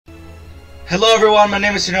Hello everyone, my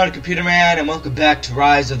name is Tsunade Computer Man, and welcome back to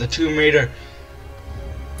Rise of the Tomb Raider.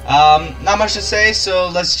 Not much to say, so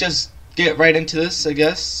let's just get right into this, I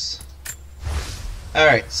guess.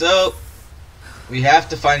 Alright, so we have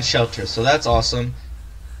to find shelter, so that's awesome.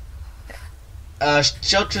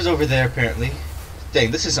 Shelter's over there apparently.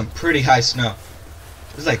 Dang, this is some pretty high snow.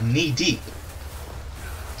 It's like knee deep.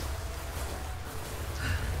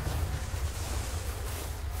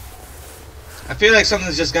 I feel like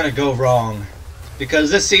something's just gonna go wrong, because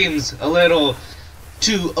this seems a little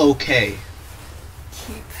too okay.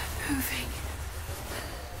 Keep moving.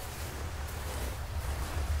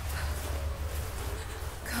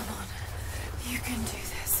 Come on, you can do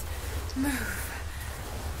this. Move.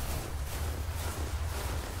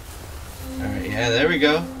 Alright, yeah, there we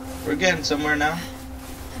go. We're getting somewhere now. An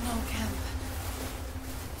old camp.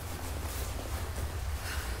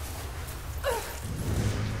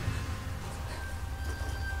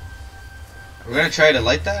 We're gonna try to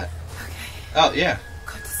light that? Okay. Oh, yeah.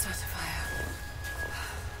 Got to start a fire.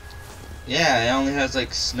 Yeah, it only has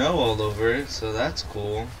like snow all over it, so that's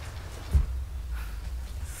cool.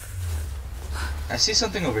 I see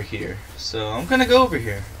something over here, so I'm gonna go over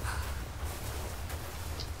here.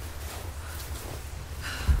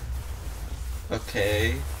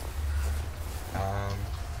 Okay.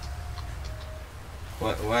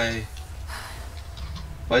 Why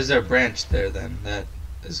is there a branch there then that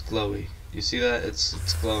is glowy? You see that?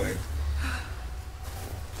 It's glowing.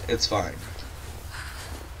 It's fine.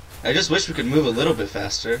 I just wish we could move a little bit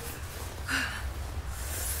faster.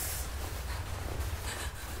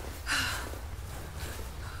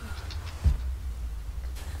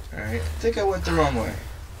 Alright, I think I went the wrong way.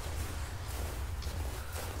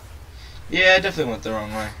 Yeah, I definitely went the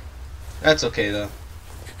wrong way. That's okay though.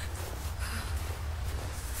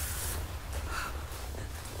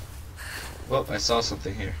 Well, I saw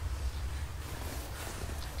something here.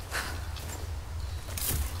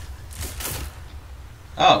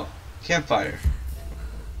 Oh, campfire.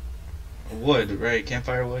 Wood, right?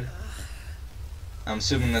 Campfire wood? I'm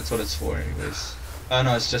assuming that's what it's for anyways. Oh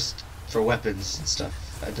no, it's just for weapons and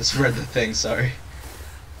stuff. I just read the thing, sorry.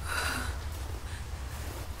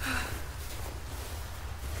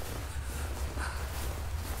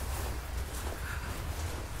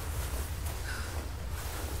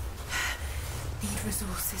 Need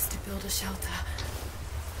resources to build a shelter.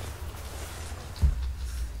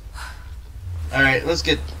 Alright, let's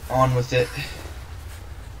get on with it.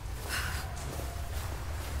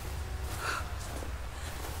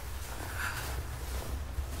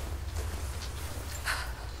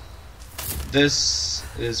 This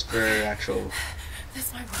is for actual...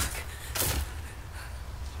 That's my work.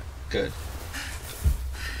 Good.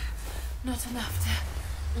 Not enough to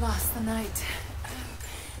last the night.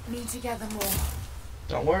 Need to gather more.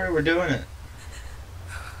 Don't worry, we're doing it.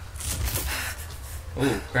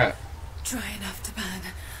 Ooh, crap. Dry enough to burn.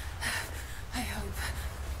 I hope.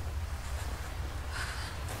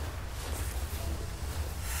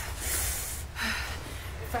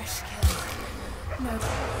 Fresh kill. No.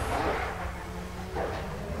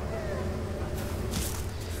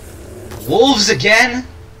 Wolves again?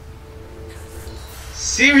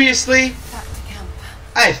 Seriously? Back to camp.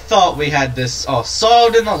 I thought we had this all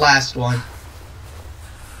solved in the last one.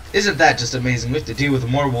 Isn't that just amazing? We have to deal with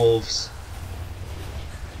more wolves.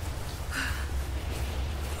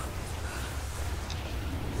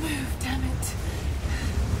 Move, damn it.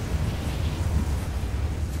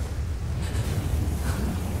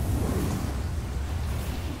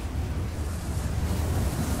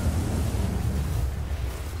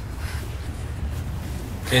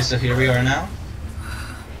 Okay, so here we are now.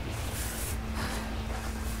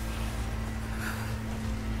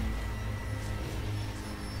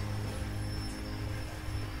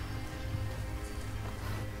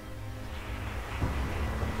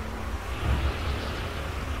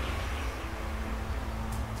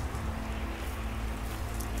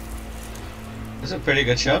 This is a pretty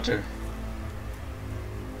good shelter.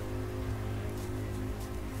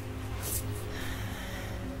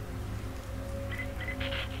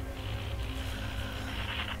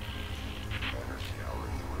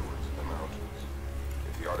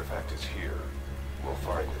 Artifact is here. We'll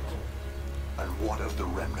find it. And what of the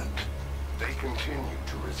remnant? They continue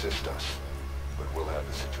to resist us, but we'll have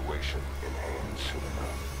the situation in hand soon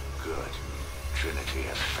enough. Good. Trinity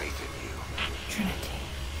has faith in you. Trinity.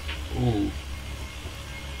 Ooh.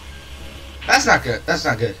 That's not good. That's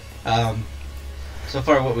not good. So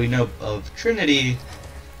far what we know of Trinity,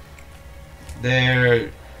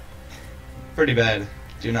 they're pretty bad.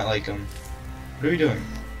 Do not like them. What are we doing?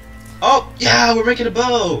 Oh, yeah, we're making a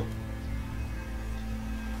bow!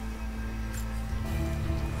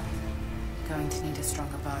 going to need a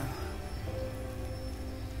stronger bow.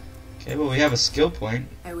 Okay, well we have a skill point.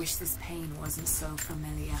 I wish this pain wasn't so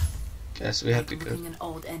familiar. Guess we have to Like go. looking an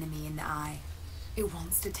old enemy in the eye. It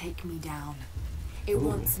wants to take me down. It Ooh.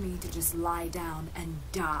 wants me to just lie down and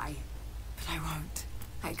die. But I won't.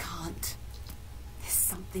 I can't. There's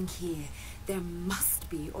something here. There must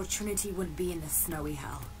be, or Trinity wouldn't be in this snowy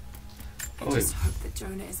hell. I Oh, just hope that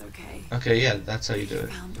Jonah is okay. Okay, yeah, that's how you do He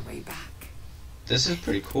it. found a way back. This is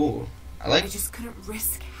pretty cool. I I like. just couldn't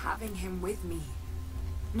risk having him with me.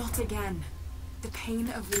 Not again. The pain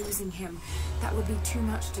of losing him, that would be too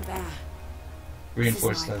much to bear.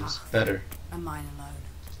 Reinforce my them path. better. And mine alone.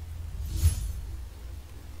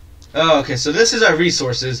 Oh, okay, so this is our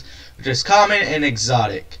resources, which is common and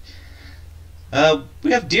exotic.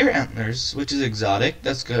 We have deer antlers, which is exotic,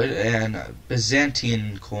 that's good, and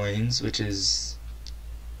Byzantine coins, which is,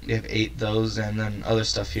 we have 8 those, and then other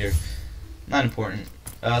stuff here. Not important.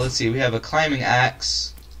 Let's see, we have a climbing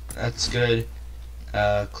axe, that's good.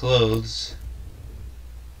 Clothes.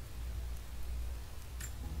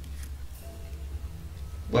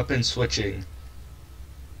 Weapon switching.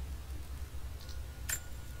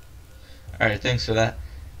 Alright, thanks for that.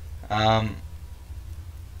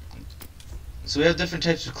 So we have different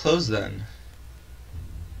types of clothes then.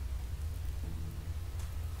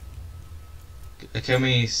 Can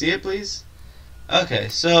we see it, please? Okay,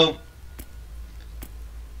 so...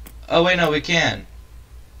 Oh, wait, no, we can.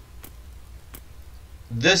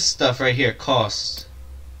 This stuff right here costs,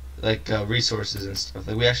 like, resources and stuff.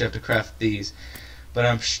 Like, we actually have to craft these. But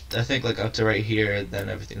I think, like, up to right here, then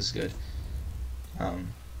everything's good.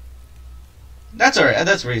 That's alright.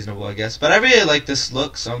 That's reasonable, I guess. But I really like this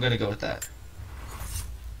look, so I'm gonna go with that.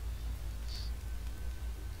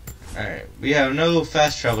 Alright, we have no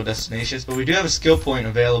fast travel destinations, but we do have a skill point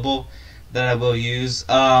available that I will use.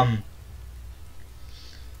 Alright,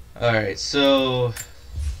 so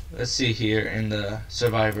let's see here in the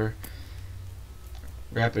Survivor.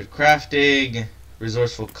 Rapid crafting,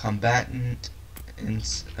 resourceful combatant,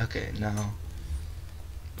 okay, no.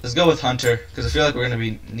 Let's go with Hunter, because I feel like we're going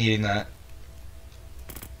to be needing that.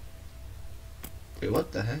 Wait,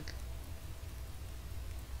 what the heck?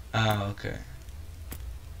 Oh, okay.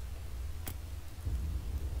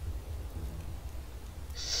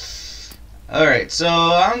 Alright, so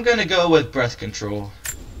I'm gonna go with breath control.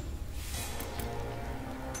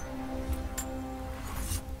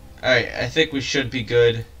 Alright, I think we should be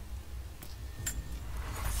good.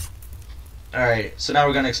 Alright, so now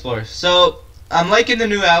we're gonna explore. So, I'm liking the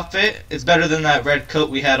new outfit. It's better than that red coat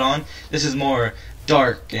we had on. This is more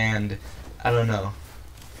dark and, I don't know.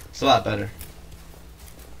 It's a lot better.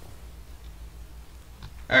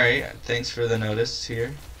 Alright, thanks for the notice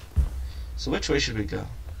here. So which way should we go?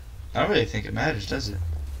 I don't really think it matters, does it?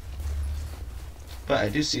 But I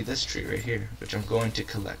do see this tree right here, which I'm going to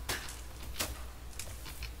collect.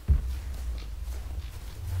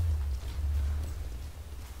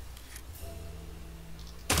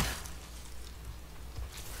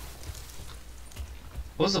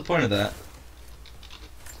 What was the point of that?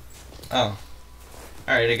 Oh.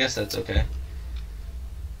 Alright, I guess that's okay.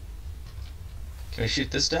 Can we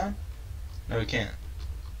shoot this down? No, we can't.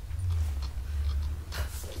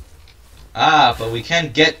 Ah, but we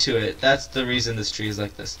can get to it. That's the reason this tree is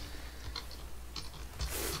like this.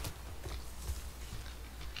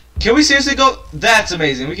 Can we seriously go? That's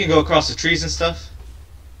amazing. We can go across the trees and stuff.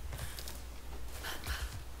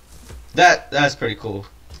 That's pretty cool.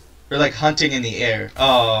 We're like hunting in the air.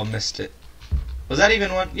 Oh, missed it. Was that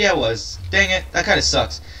even one? Yeah, it was. Dang it. That kind of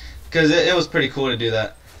sucks. Because it was pretty cool to do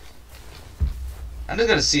that. I'm just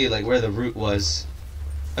gonna see like where the route was.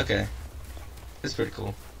 Okay. It's pretty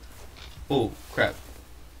cool. Oh, crap.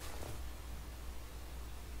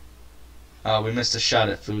 Oh, we missed a shot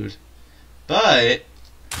at food. But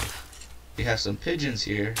we have some pigeons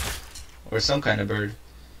here. Or some kind of bird.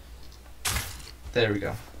 There we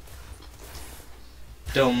go.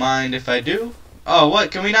 Don't mind if I do. Oh,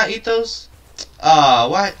 what? Can we not eat those? Ah,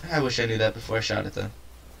 what? I wish I knew that before I shot at them.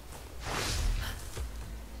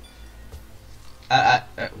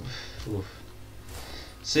 Oof.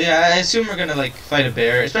 So yeah, I assume we're gonna like fight a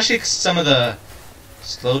bear, especially 'cause some of the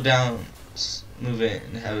slow down movement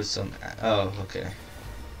and have some. Oh, okay.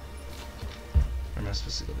 Where am I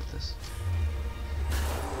supposed to go with this?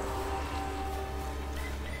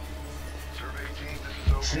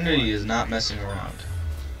 Trinity is not messing around.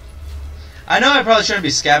 I know I probably shouldn't be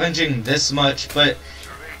scavenging this much, but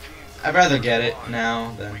I'd rather get it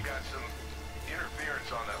now than. We got some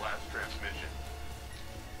interference on that last transmission.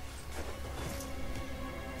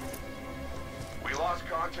 We lost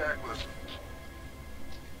contact with.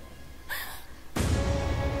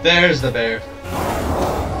 There's the bear.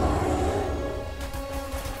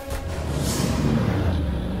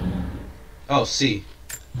 Oh, C.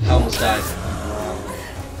 I almost died.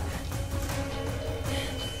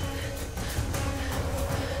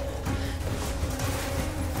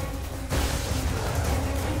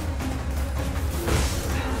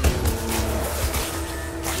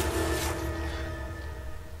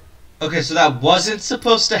 Okay, so that wasn't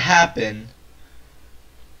supposed to happen.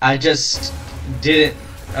 I just didn't.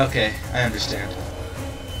 Okay, I understand.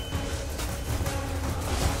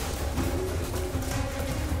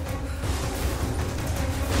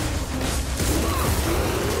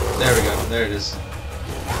 There we go, there it is.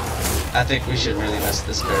 I think we should really mess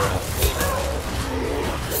this bear up.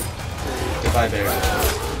 Goodbye, bear.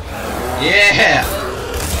 Yeah!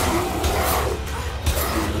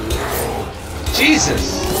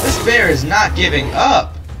 Jesus! This bear is not giving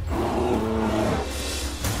up!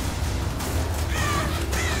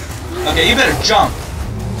 Okay, you better jump!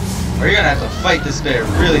 Or you're gonna have to fight this bear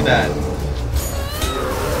really bad.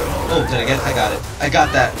 Oh, did I get it? I got it. I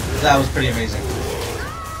got that. That was pretty amazing.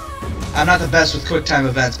 I'm not the best with quick time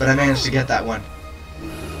events, but I managed to get that one.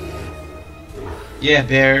 Yeah,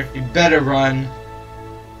 bear, you better run.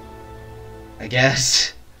 I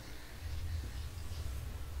guess.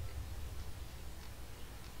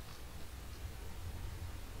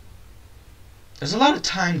 There's a lot of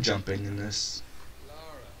time jumping in this. Lara,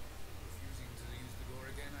 refusing to use the door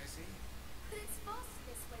again, I see. But it's faster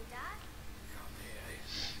this way, Dad. Come here,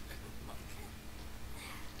 little monkey.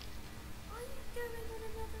 Are you going on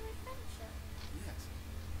another adventure? Yes.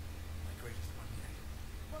 My greatest one yet.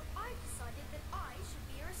 Well, I've decided that I should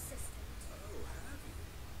be your assistant. Oh, have you?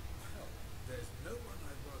 Well, there's no one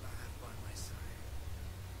I'd rather have by my side.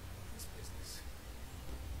 This business.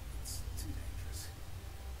 It's too dangerous.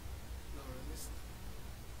 Lara, listen.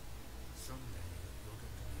 Someday you're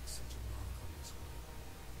going to make such a mark on this world.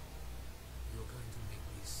 You're going to make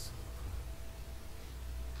me so proud.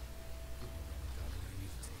 Darling, I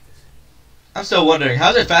need to take this. I'm still wondering,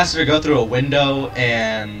 how's it faster to go through a window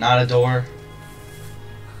and not a door?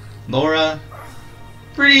 Laura,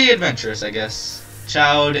 pretty adventurous, I guess.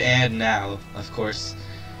 Child and now, of course.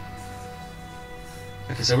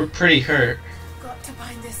 Okay, so we're pretty hurt. Got to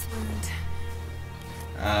bind this wound.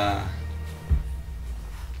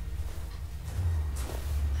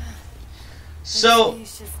 So,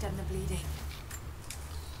 This should stem the bleeding.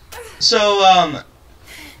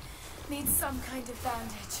 Need some kind of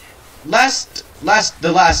bandage.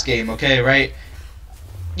 the last game, okay, right?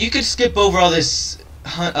 You could skip over all this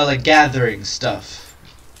like gathering stuff,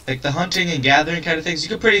 like the hunting and gathering kind of things. You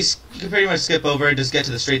could pretty much skip over and just get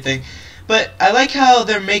to the straight thing. But I like how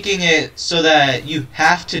they're making it so that you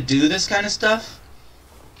have to do this kind of stuff.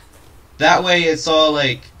 That way, it's all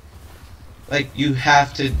like you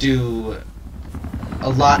have to do a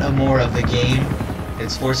lot more of the game.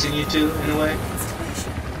 It's forcing you to, in a way.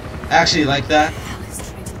 Installation. I actually like that. What the hell is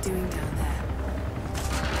Trinity doing down there?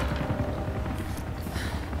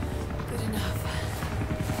 Good enough.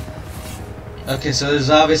 Okay, so there's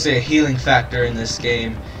obviously a healing factor in this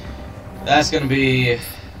game. That's gonna be,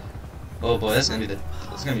 oh boy, that's gonna be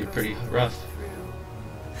pretty rough.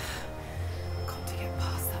 Got to get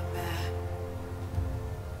past that bear.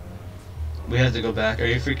 We have to go back. Are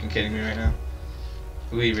you freaking kidding me right now?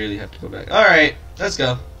 We really have to go back. All right, let's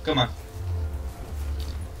go. Come on.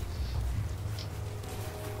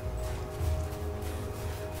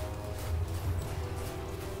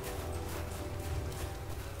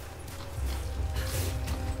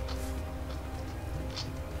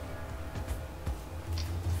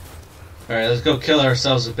 Alright, let's go kill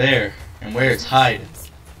ourselves a bear and wear its hide.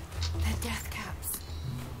 They're death caps.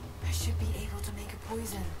 I should be able to make a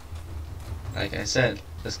poison. Like I said,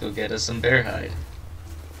 let's go get us some bear hide.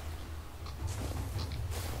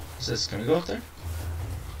 Is this, can we go up there?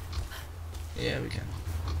 Yeah, we can.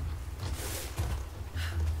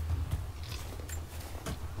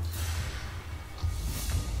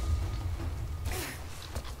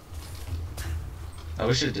 Oh,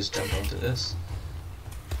 we should just jump onto this.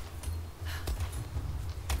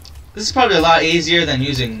 This is probably a lot easier than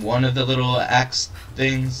using one of the little axe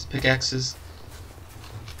things, pickaxes.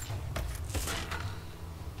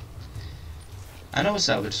 I know what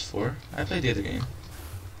salvage is for. I played the other game.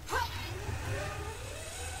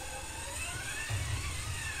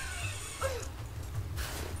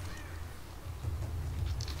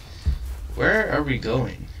 Where are we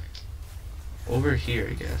going? Over here,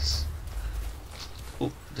 I guess.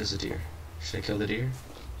 Oh, there's a deer. Should I kill the deer?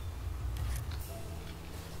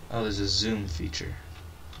 Oh, there's a zoom feature.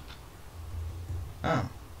 Oh.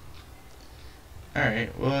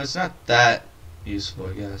 Alright, well, it's not that useful,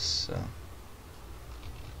 I guess. So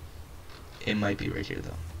it might be right here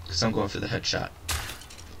though, because I'm going for the headshot.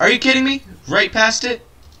 Are you kidding me? Right past it?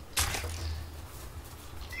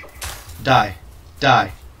 Die.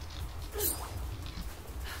 Die.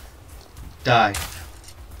 Die.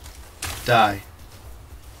 Die.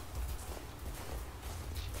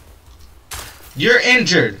 You're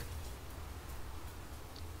injured.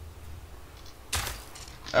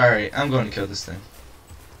 Alright, I'm going to kill this thing.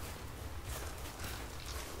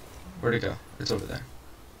 Where'd it go? It's over there.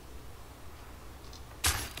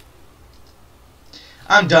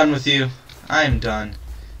 I'm done with you. I am done.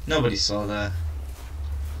 Nobody saw that.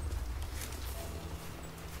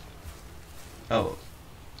 Oh.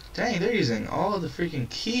 Dang, they're using all of the freaking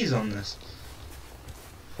keys on this.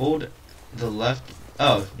 Hold the left.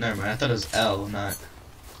 Oh, never mind. I thought it was L, not.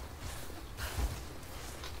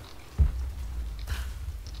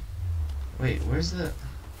 Wait, where's the...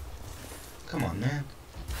 Come on, man.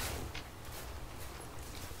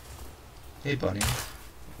 Hey, bunny.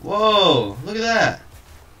 Whoa! Look at that!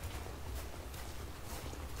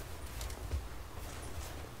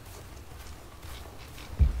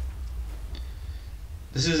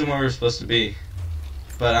 This isn't where we're supposed to be.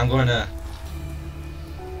 But I'm going to...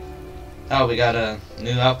 Oh, we got a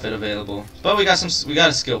new outfit available. But we got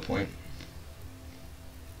a skill point.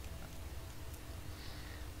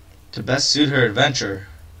 To best suit her adventure.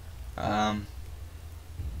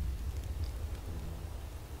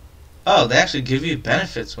 Oh, they actually give you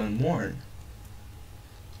benefits when worn.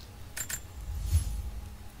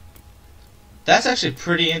 That's actually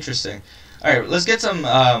pretty interesting. Alright, let's get some,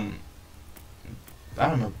 I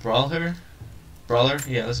don't know, Brawler? Brawler?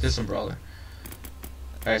 Yeah, let's get some Brawler.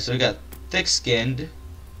 Alright, so we got Thick Skinned,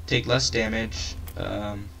 take less damage,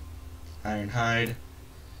 Iron Hide,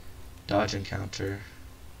 Dodge and Counter.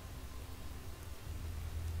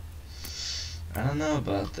 I don't know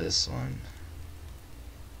about this one.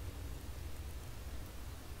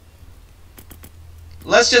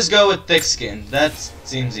 Let's just go with Thick Skin. That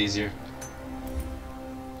seems easier.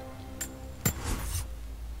 I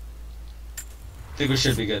think we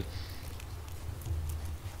should be good.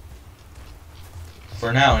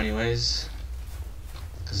 For now, anyways.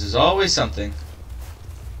 Because there's always something.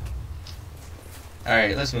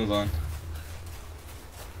 Alright, let's move on.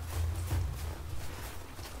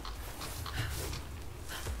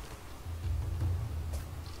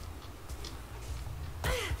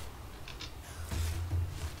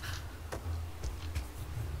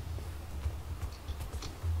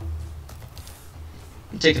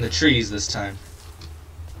 I'm taking the trees this time.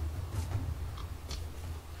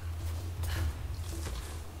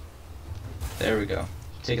 There we go.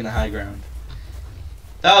 Taking the high ground.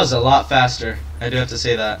 That was a lot faster. I do have to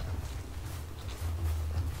say that.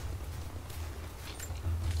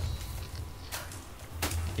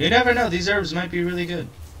 You never know. These herbs might be really good.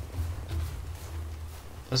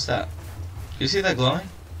 What's that? You see that glowing?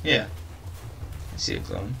 Yeah. I see it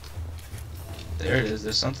glowing. There it is.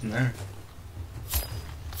 There's something there.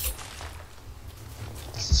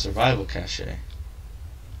 It's a survival cache.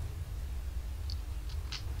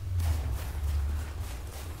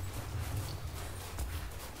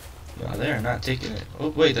 Wow, they are not taking it. Oh,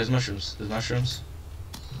 wait, there's mushrooms. There's mushrooms.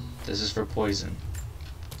 This is for poison.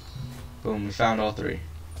 Boom, we found all three.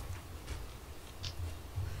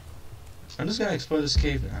 I'm just gonna explore this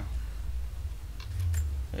cave now.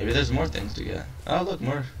 Maybe there's more things to get. Oh, look,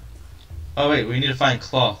 more. Oh, wait, we need to find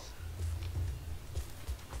cloth.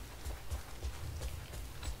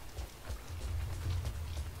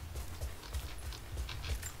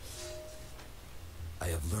 I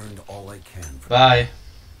have learned all I can from Bye.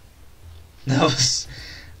 That was...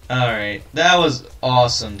 Alright. That was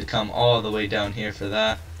awesome to come all the way down here for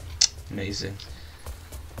that. Amazing.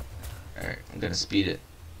 Alright, I'm gonna speed it.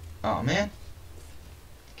 Oh man.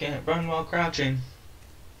 Can't run while crouching.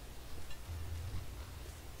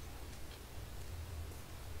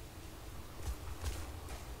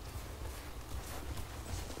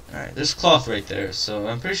 Alright, there's cloth right there, so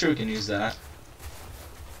I'm pretty sure we can use that.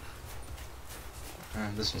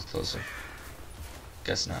 This one's closer.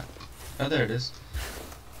 Guess not. Oh, there it is.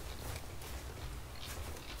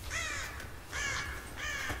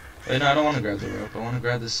 Wait, no, I don't want to grab the rope. I want to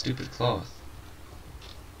grab this stupid cloth.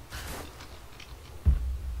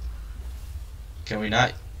 Can we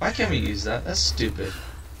not? Why can't we use that? That's stupid.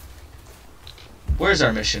 Where's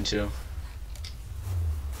our mission to?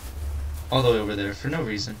 All the way over there, for no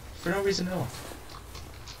reason. For no reason at all.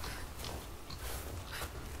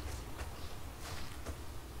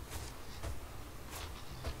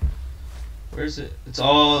 Where is it? It's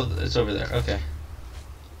over there. Okay.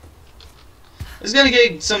 It's gonna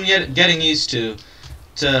get some getting used to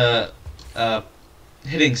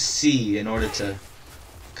hitting C in order to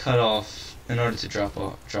cut off, in order to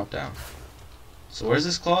drop down. So where's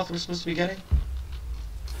this cloth we're supposed to be getting?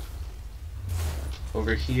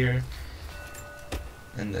 Over here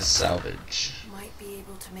in this salvage. Might be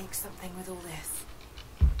able to make something with all this.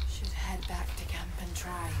 Should head back to camp and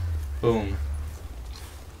try. Boom.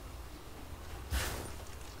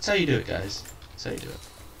 That's how you do it, guys. That's how you do it.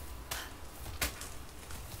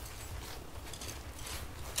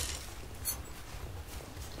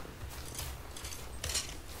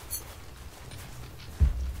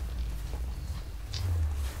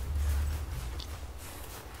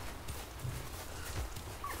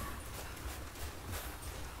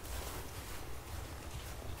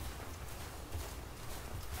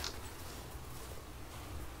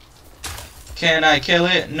 Can I kill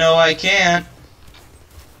it? No, I can't.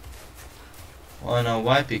 Well, no,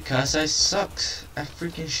 why? Because I suck at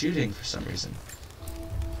freaking shooting for some reason.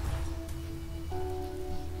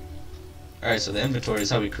 Alright, so the inventory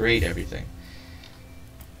is how we create everything.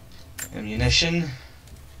 Ammunition.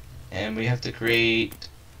 And we have to create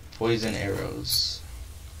poison arrows.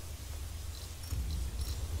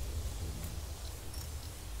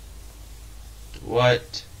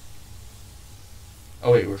 What?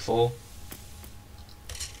 Oh wait, we're full?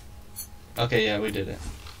 Okay, yeah, we did it.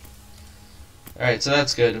 Alright, so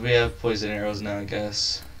that's good. We have poison arrows now, I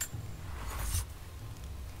guess.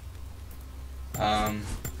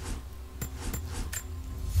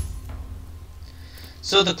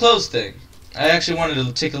 So the clothes thing. I actually wanted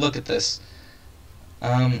to take a look at this.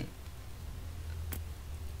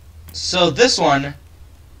 So this one,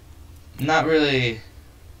 not really...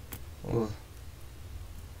 Ooh.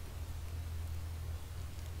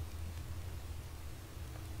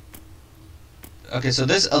 Okay, so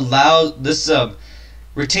this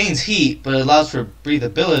retains heat, but it allows for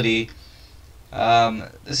breathability.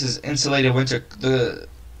 This is insulated winter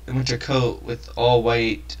coat with all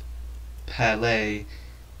white palette,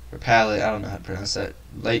 I don't know how to pronounce that.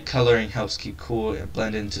 Light coloring helps keep cool and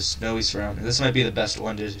blend into snowy surroundings. This might be the best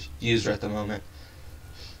one to use right at the moment.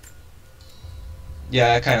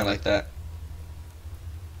 Yeah, I kind of like that.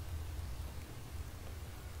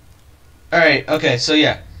 Alright, okay, so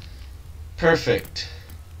yeah. Perfect.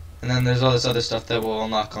 And then there's all this other stuff that we'll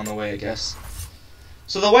unlock on the way, I guess.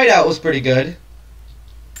 So the whiteout was pretty good.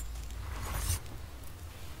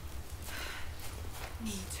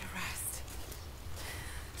 Need to rest.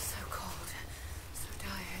 So cold, so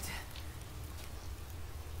tired.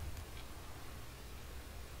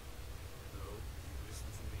 No, you listen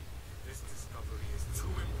to me. This discovery is too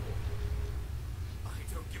important. I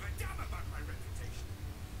don't give a damn about my reputation.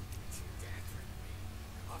 Don't you dare threaten me.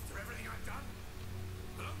 After everything I've done?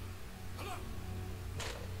 Hello? Hello?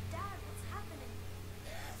 Dad, what's happening?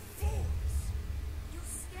 They're fools! You're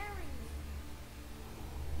scaring me.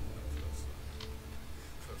 I'm close.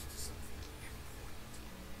 Close to something important.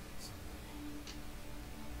 Someday.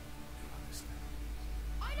 You'll understand.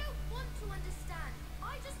 I don't want to understand.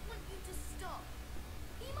 I just want you to stop.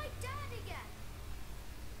 Be my dad again.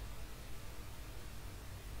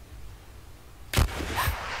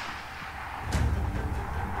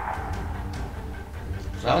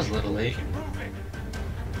 So I was a little late. Moving!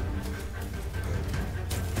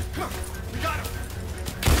 Got him!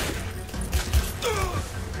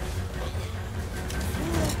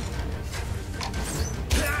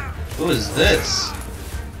 Who is this?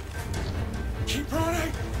 Keep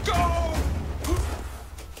running! Go!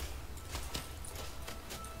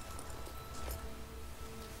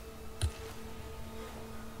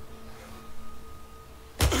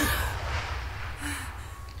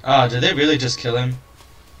 Ah, did they really just kill him?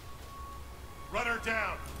 Run her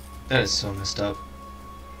down! That is so messed up.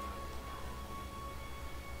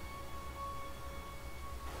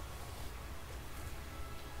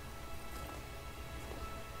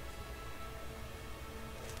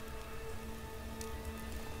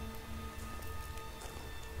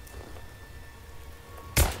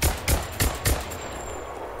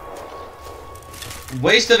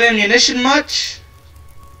 Waste of ammunition much?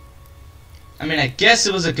 I mean, I guess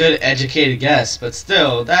it was a good educated guess, but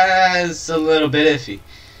still, that's a little bit iffy.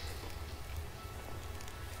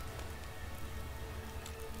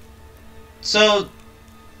 So,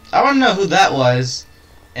 I want to know who that was,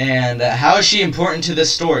 and how is she important to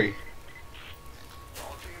this story?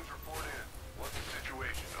 All teams report in. What's the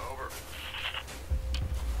situation? Over.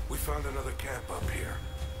 We found another camp up here.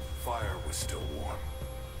 Fire was still warm.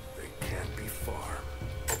 They can't be far.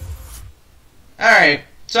 Alright,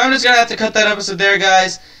 so I'm just going to have to cut that episode there,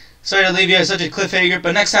 guys. Sorry to leave you at such a cliffhanger,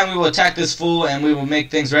 but next time we will attack this fool and we will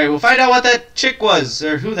make things right. We'll find out what that chick was,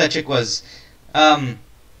 or who that chick was.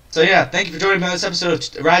 So yeah, thank you for joining me on this episode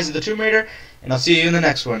of Rise of the Tomb Raider, and I'll see you in the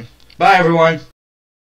next one. Bye, everyone.